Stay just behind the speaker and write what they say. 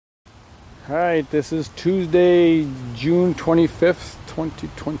Alright, this is Tuesday, June 25th,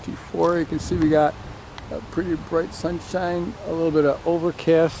 2024. You can see we got a pretty bright sunshine, a little bit of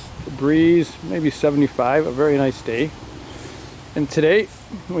overcast, breeze, maybe 75, a very nice day. And today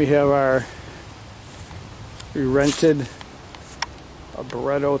we have we rented a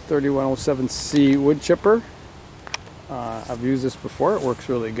Barreto 3107C wood chipper. I've used this before, it works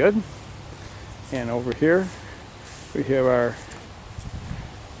really good. And over here we have our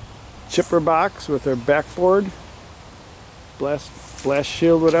chipper box with our backboard, blast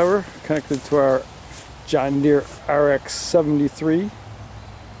shield, whatever, connected to our John Deere RX-73.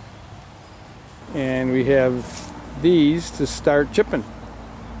 And we have these to start chipping.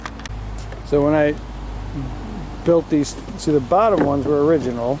 So when I built these, see the bottom ones were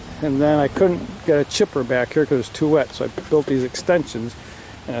original, and then I couldn't get a chipper back here because it was too wet, so I built these extensions.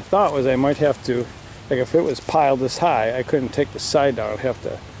 And the thought was I might have to, like if it was piled this high, I couldn't take the side down, I'd have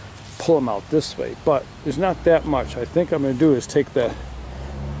to pull them out this way, but there's not that much. I think I'm going to do is take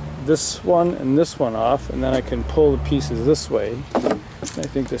this one and this one off, and then I can pull the pieces this way. And I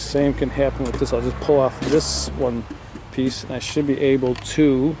think the same can happen with this. I'll just pull off this one piece and I should be able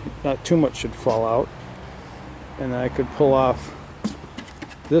to, not too much should fall out, and then I could pull off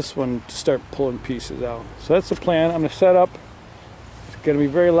this one to start pulling pieces out. So that's the plan. I'm going to set up. It's going to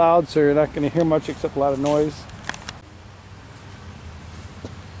be very loud, so you're not going to hear much except a lot of noise.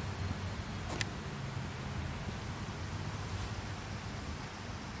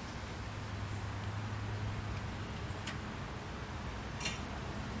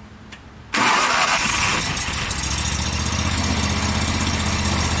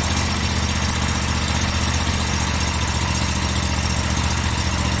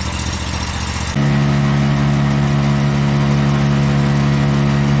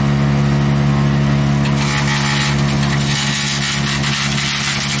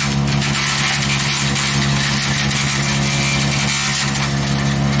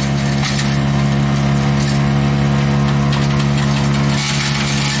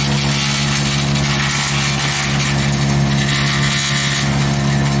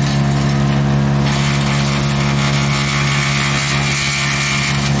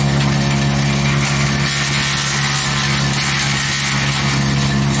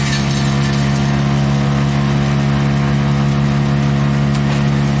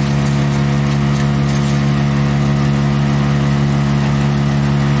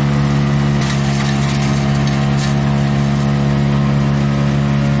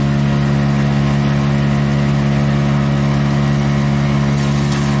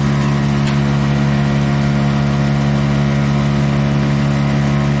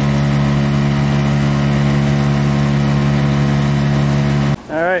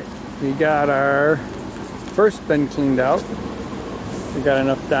 Alright, we got our first bin cleaned out. We got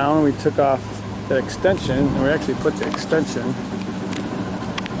enough down. We took off the extension, and we actually put the extension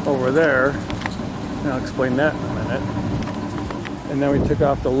over there. And I'll explain that in a minute. And then we took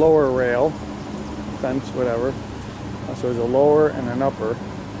off the lower rail, fence, whatever. So there's a lower and an upper.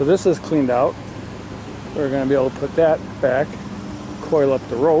 So this is cleaned out. We're going to be able to put that back, coil up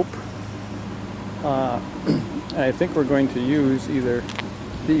the rope. And I think we're going to use either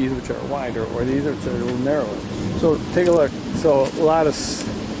these, which are wider, or these, which are a little narrower. So take a look. So a lot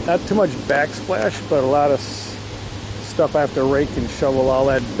of, not too much backsplash, but a lot of stuff I have to rake and shovel all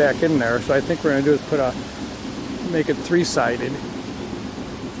that back in there. So I think we're going to do is make it three-sided.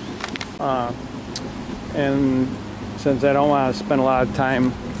 And since I don't want to spend a lot of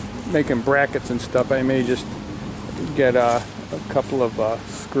time making brackets and stuff, I may just get a couple of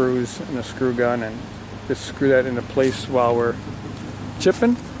screws and a screw gun and just screw that into place while we're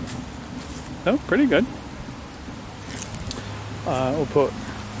chipping. Oh, pretty good. We'll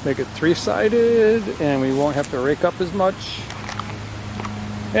make it three-sided, and we won't have to rake up as much.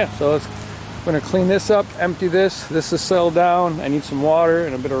 Yeah, so I'm going to clean this up, empty this. This is settled down. I need some water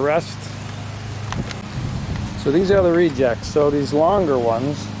and a bit of rest. So these are the rejects. So these longer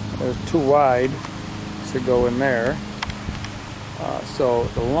ones, there's too wide to go in there. So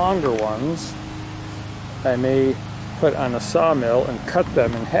the longer ones, I may put on a sawmill and cut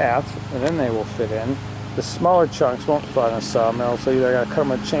them in half, and then they will fit in. The smaller chunks won't fit on a sawmill, so either I gotta cut them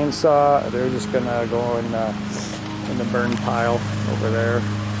with a chainsaw, or they're just gonna go in the burn pile over there.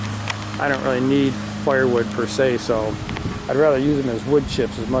 I don't really need firewood per se, so I'd rather use them as wood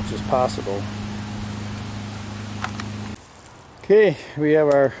chips as much as possible. Okay, we have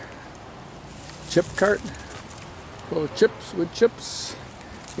our chip cart full of chips, wood chips.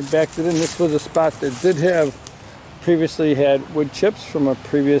 We backed it in. This was a spot that did have previously had wood chips from a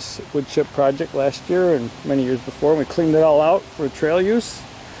previous wood chip project last year and many years before. We cleaned it all out for trail use.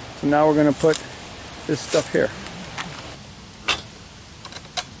 So now we're going to put this stuff here.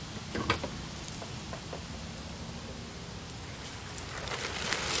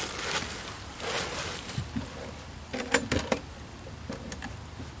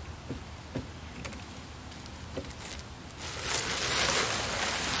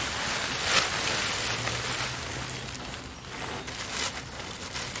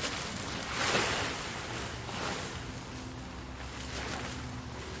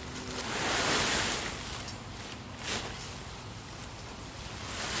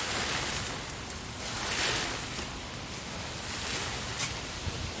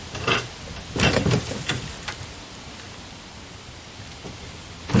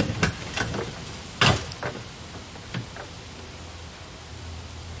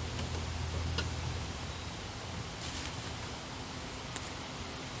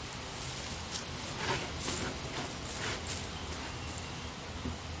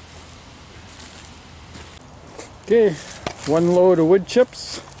 Okay, one load of wood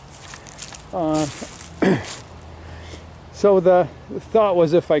chips. So the thought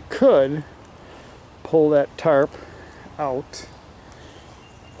was, if I could pull that tarp out,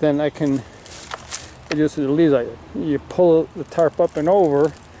 then I can, it just leaves like, you pull the tarp up and over,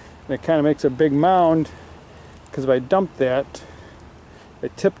 and it kind of makes a big mound, because if I dump that, I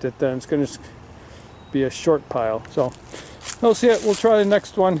tipped it, then it's going to be a short pile. So we'll see it. We'll try the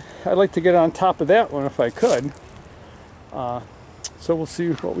next one. I'd like to get on top of that one if I could. So we'll see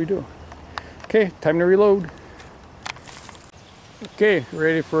what we do. Okay, time to reload. Okay,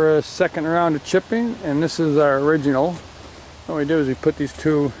 ready for a second round of chipping, and this is our original. What we do is we put these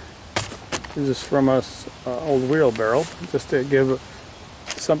two, this is from a old wheelbarrow, just to give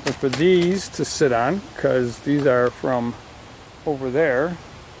something for these to sit on, because these are from over there,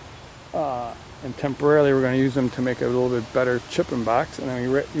 and temporarily we're going to use them to make a little bit better chipping box, and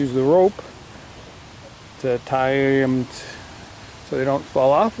then we use the rope to tie them so they don't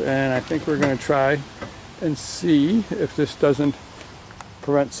fall off. And I think we're going to try and see if this doesn't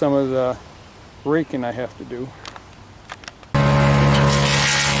prevent some of the raking I have to do.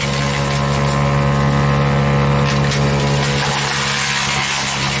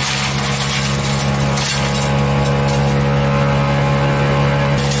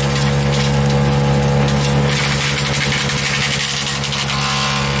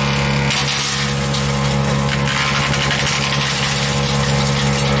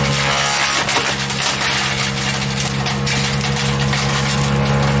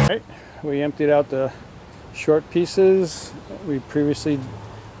 We emptied out the short pieces. We previously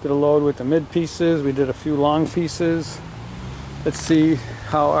did a load with the mid pieces. We did a few long pieces. Let's see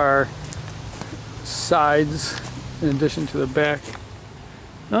how our sides, in addition to the back,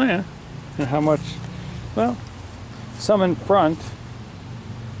 oh yeah, and how much, well, some in front,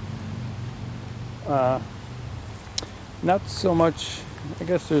 not so much. I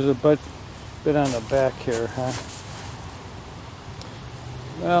guess there's a bit on the back here, huh?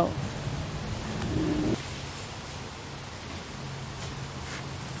 Well,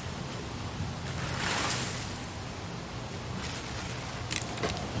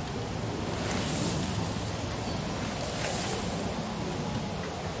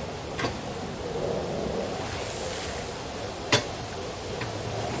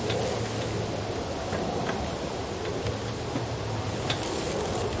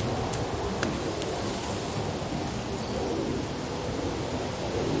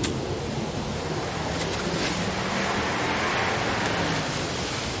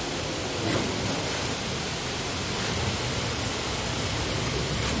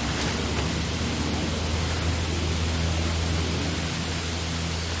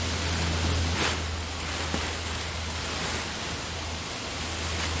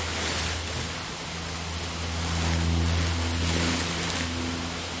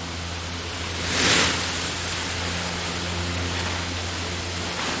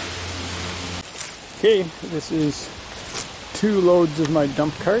 okay, this is 2 loads of my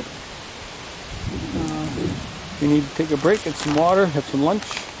dump cart. We need to take a break, get some water, have some lunch.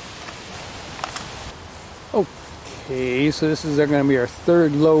 Okay, so this is going to be our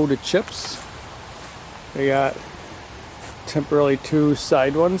 3rd load of chips. We got temporarily 2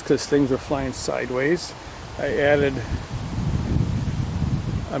 side ones because things were flying sideways. I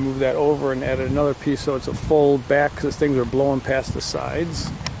moved that over and added another piece so it's a full back because things are blowing past the sides.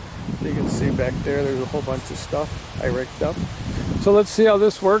 You can see back there's a whole bunch of stuff I raked up. So let's see how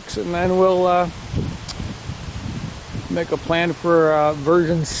this works, and then we'll make a plan for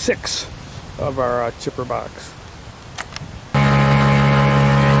version 6 of our chipper box.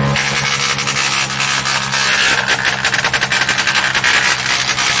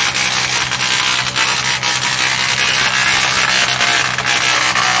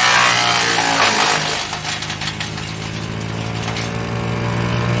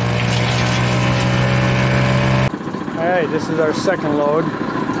 this is our second load.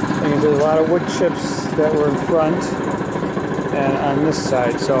 And there's a lot of wood chips that were in front and on this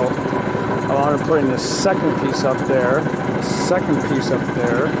side. So I want to put in the second piece up there, the second piece up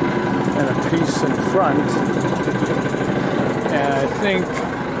there, and a piece in front. And I think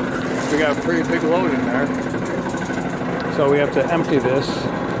we got a pretty big load in there. So we have to empty this.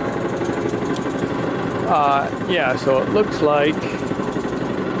 Yeah, so it looks like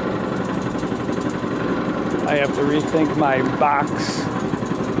I have to rethink my box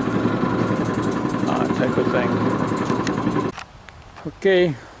type of thing.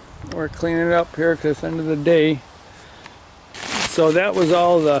 Okay, we're cleaning it up here because it's the end of the day. So that was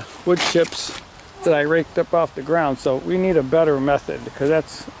all the wood chips that I raked up off the ground. So we need a better method because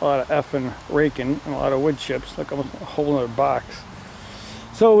that's a lot of effing raking and a lot of wood chips. Look, almost a whole other box.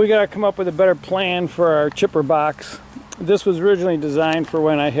 So we got to come up with a better plan for our chipper box. This was originally designed for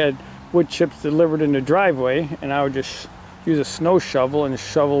when I had wood chips delivered in the driveway, and I would just use a snow shovel and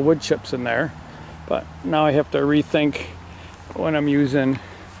shovel wood chips in there. But now I have to rethink when I'm using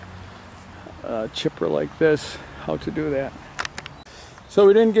a chipper like this, how to do that. So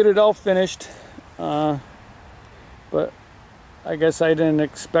we didn't get it all finished, but I guess I didn't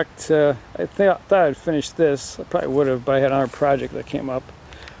expect to. I thought I'd finish this. I probably would have, but I had another project that came up.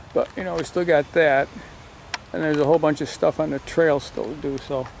 But you know, we still got that, and there's a whole bunch of stuff on the trail still to do.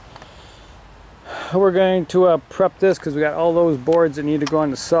 So we're going to prep this because we got all those boards that need to go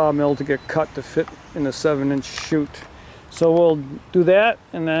on the sawmill to get cut to fit in the 7-inch chute. So we'll do that,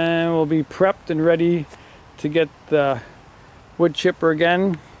 and then we'll be prepped and ready to get the wood chipper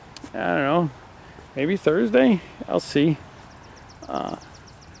again. I don't know, maybe Thursday. I'll see.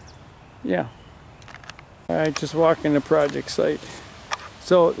 Yeah. All right, just walking the project site.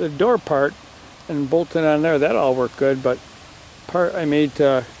 So the door part and bolting on there, that all worked good, but part I made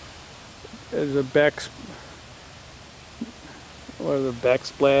as a backsplash,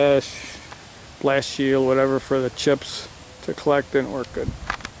 blast shield, whatever, for the chips to collect, didn't work good.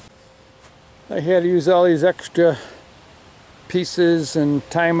 I had to use all these extra pieces and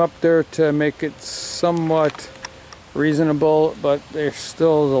time up there to make it somewhat reasonable, but there's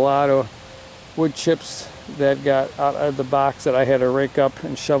still a lot of wood chips that got out of the box that I had to rake up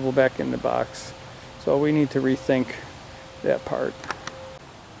and shovel back in the box. So we need to rethink that part.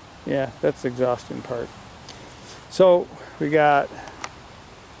 Yeah, that's the exhausting part. So we got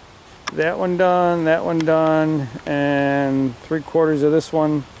that one done, and 3/4 of this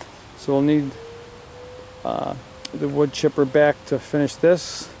one. So we'll need the wood chipper back to finish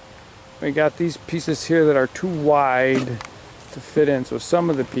this. We got these pieces here that are too wide to fit in. So some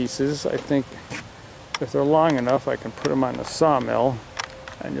of the pieces, I think, if they're long enough, I can put them on the sawmill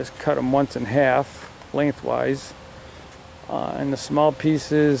and just cut them once in half lengthwise. And the small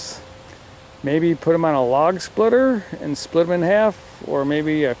pieces, maybe put them on a log splitter and split them in half, or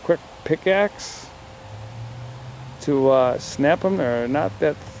maybe a quick pickaxe to snap them. They're not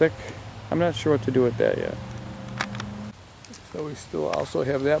that thick. I'm not sure what to do with that yet. So we still also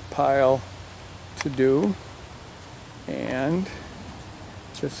have that pile to do, and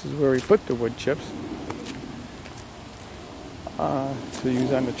this is where we put the wood chips to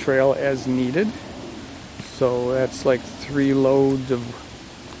use on the trail as needed. So that's like 3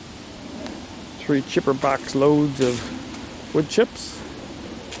 chipper box loads of wood chips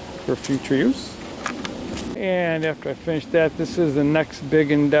for future use. And after I finish that, this is the next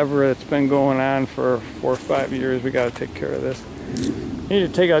big endeavor that's been going on for 4 or 5 years. We got to take care of this. I need to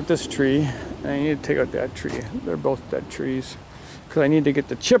take out this tree, and I need to take out that tree. They're both dead trees. Because I need to get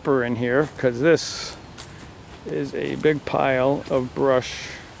the chipper in here, because this is a big pile of brush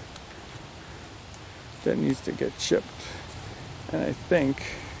that needs to get chipped. And I think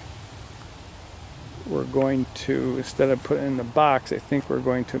we're going to, instead of putting it in the box, I think we're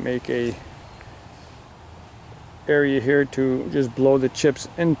going to make a area here to just blow the chips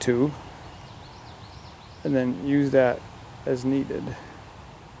into, and then use that as needed.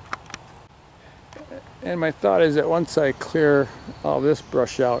 And my thought is that once I clear all this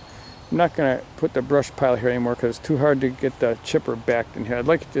brush out, I'm not going to put the brush pile here anymore because it's too hard to get the chipper backed in here. I'd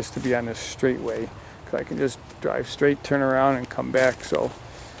like it just to be on this straight way, because I can just drive straight, turn around, and come back. So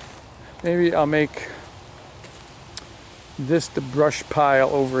maybe I'll make this the brush pile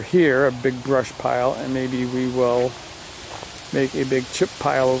over here, a big brush pile, and maybe we will make a big chip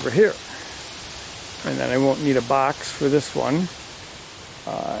pile over here. And then I won't need a box for this one,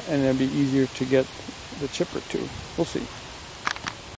 and it'll be easier to get the chipper to. We'll see.